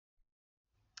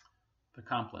The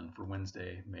Compline for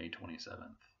Wednesday, May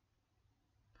 27th.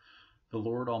 The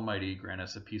Lord Almighty grant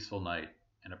us a peaceful night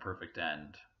and a perfect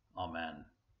end. Amen.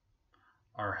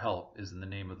 Our help is in the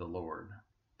name of the Lord,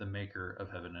 the Maker of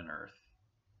heaven and earth.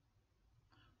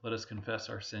 Let us confess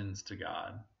our sins to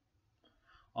God.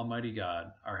 Almighty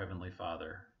God, our Heavenly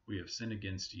Father, we have sinned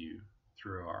against you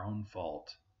through our own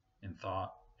fault, in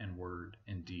thought and word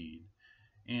and deed,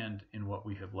 and in what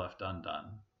we have left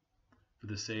undone. For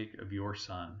the sake of your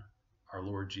Son, our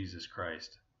Lord Jesus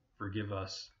Christ, forgive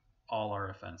us all our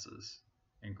offenses,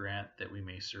 and grant that we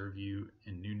may serve you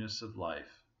in newness of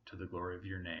life to the glory of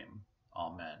your name.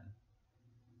 Amen.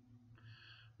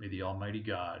 May the Almighty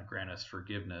God grant us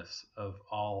forgiveness of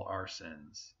all our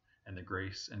sins and the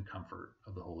grace and comfort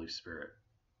of the Holy Spirit.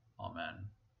 Amen.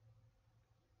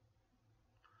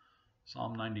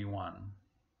 Psalm 91.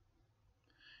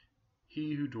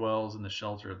 He who dwells in the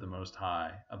shelter of the Most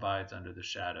High abides under the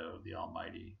shadow of the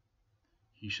Almighty.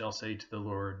 He shall say to the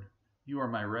Lord, "You are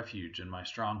my refuge and my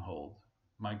stronghold,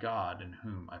 my God in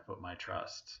whom I put my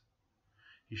trust."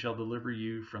 He shall deliver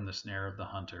you from the snare of the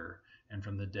hunter and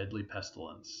from the deadly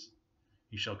pestilence.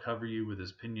 He shall cover you with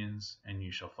his pinions, and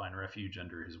you shall find refuge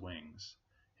under his wings.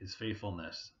 His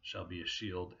faithfulness shall be a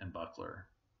shield and buckler.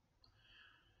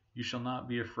 You shall not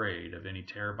be afraid of any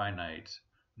terror by night,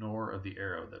 nor of the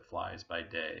arrow that flies by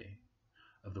day,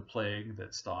 of the plague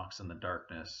that stalks in the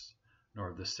darkness, nor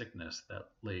of the sickness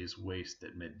that lays waste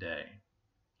at midday.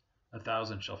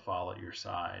 1,000 shall fall at your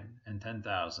side, and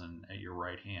 10,000 at your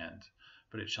right hand,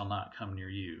 but it shall not come near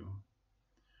you.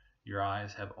 Your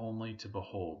eyes have only to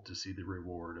behold to see the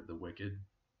reward of the wicked.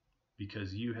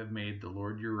 Because you have made the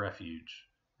Lord your refuge,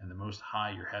 and the Most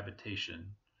High your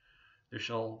habitation, there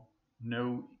shall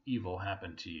no evil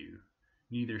happen to you,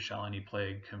 neither shall any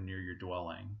plague come near your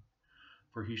dwelling.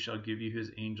 For he shall give you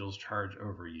his angels charge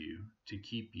over you, to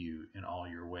keep you in all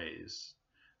your ways.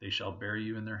 They shall bear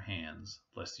you in their hands,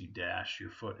 lest you dash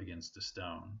your foot against a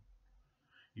stone.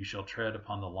 You shall tread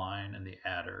upon the lion and the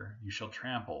adder. You shall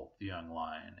trample the young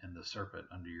lion and the serpent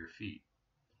under your feet.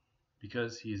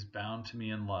 Because he is bound to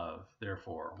me in love,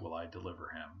 therefore will I deliver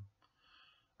him.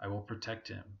 I will protect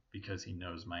him, because he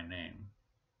knows my name.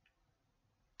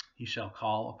 He shall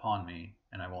call upon me,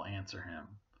 and I will answer him.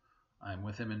 I am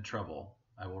with him in trouble.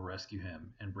 I will rescue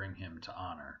him and bring him to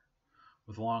honor.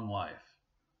 With long life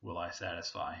will I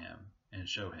satisfy him and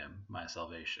show him my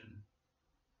salvation.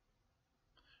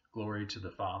 Glory to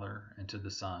the Father, and to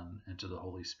the Son, and to the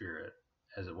Holy Spirit,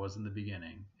 as it was in the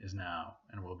beginning, is now,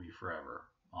 and will be forever.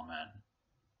 Amen.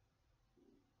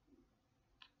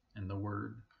 And the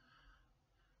Word,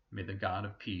 may the God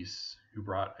of peace, who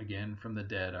brought again from the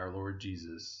dead our Lord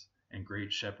Jesus, and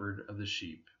great shepherd of the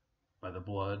sheep, by the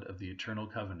blood of the eternal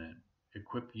covenant,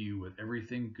 equip you with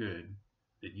everything good,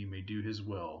 that you may do his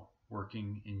will,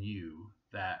 working in you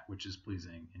that which is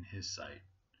pleasing in his sight.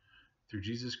 Through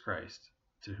Jesus Christ,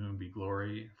 to whom be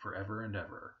glory forever and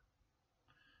ever.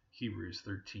 Hebrews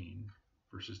 13,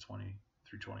 verses 20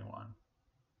 through 21.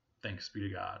 Thanks be to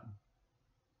God.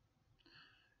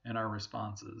 And our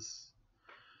responses.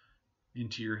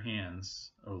 Into your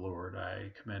hands, O Lord,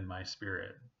 I commend my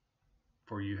spirit.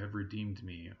 For you have redeemed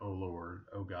me, O Lord,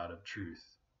 O God of truth.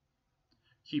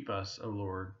 Keep us, O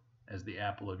Lord, as the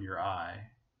apple of your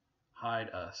eye. Hide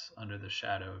us under the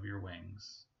shadow of your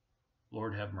wings.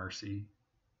 Lord, have mercy.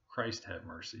 Christ, have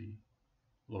mercy.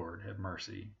 Lord, have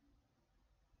mercy.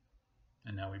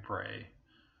 And now we pray.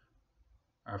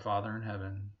 Our Father in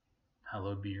heaven,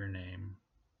 hallowed be your name.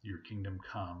 Your kingdom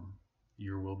come.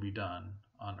 Your will be done,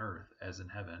 on earth as in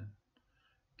heaven.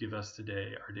 Give us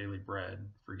today our daily bread.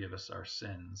 Forgive us our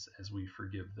sins, as we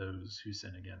forgive those who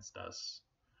sin against us.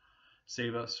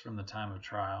 Save us from the time of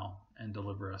trial, and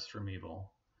deliver us from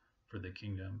evil. For the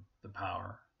kingdom, the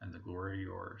power, and the glory are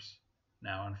yours,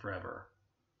 now and forever.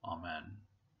 Amen.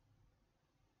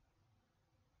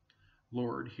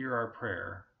 Lord, hear our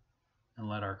prayer, and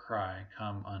let our cry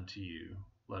come unto you.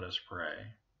 Let us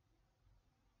pray.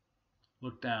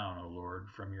 Look down, O Lord,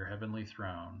 from your heavenly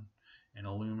throne, and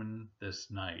illumine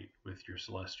this night with your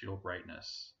celestial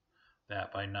brightness,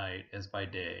 that by night as by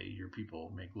day your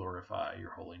people may glorify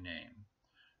your holy name.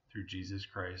 Through Jesus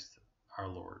Christ our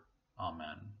Lord.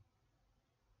 Amen.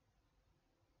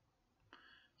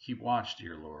 Keep watch,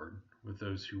 dear Lord, with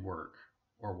those who work,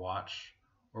 or watch,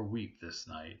 or weep this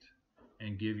night,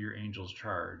 and give your angels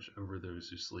charge over those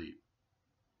who sleep.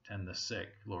 Tend the sick,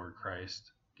 Lord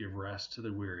Christ. Give rest to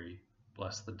the weary.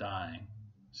 Bless the dying.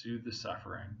 Soothe the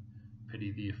suffering.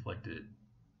 Pity the afflicted.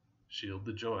 Shield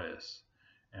the joyous.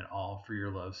 And all for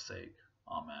your love's sake.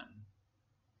 Amen.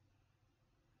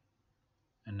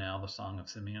 And now the Song of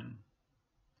Simeon.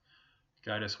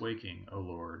 Guide us waking, O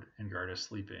Lord, and guard us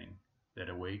sleeping, that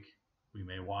awake we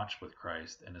may watch with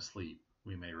Christ, and asleep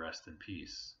we may rest in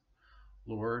peace.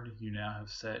 Lord, you now have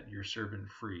set your servant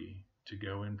free to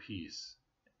go in peace,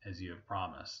 as you have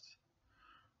promised.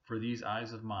 For these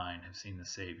eyes of mine have seen the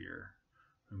Savior,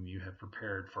 whom you have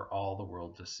prepared for all the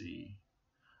world to see,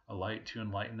 a light to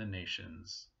enlighten the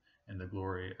nations, and the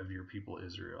glory of your people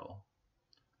Israel.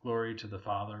 Glory to the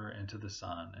Father, and to the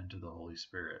Son, and to the Holy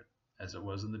Spirit, as it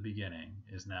was in the beginning,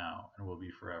 is now, and will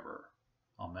be forever.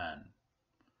 Amen.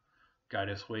 Guide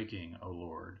us waking, O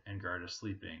Lord, and guard us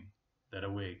sleeping, that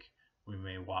awake we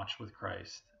may watch with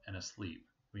Christ, and asleep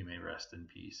we may rest in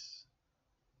peace.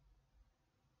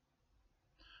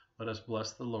 Let us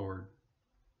bless the Lord.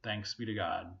 Thanks be to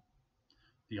God,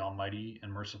 the Almighty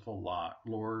and merciful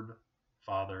Lord,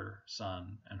 Father,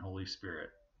 Son, and Holy Spirit,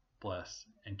 bless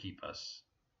and keep us.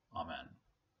 Amen.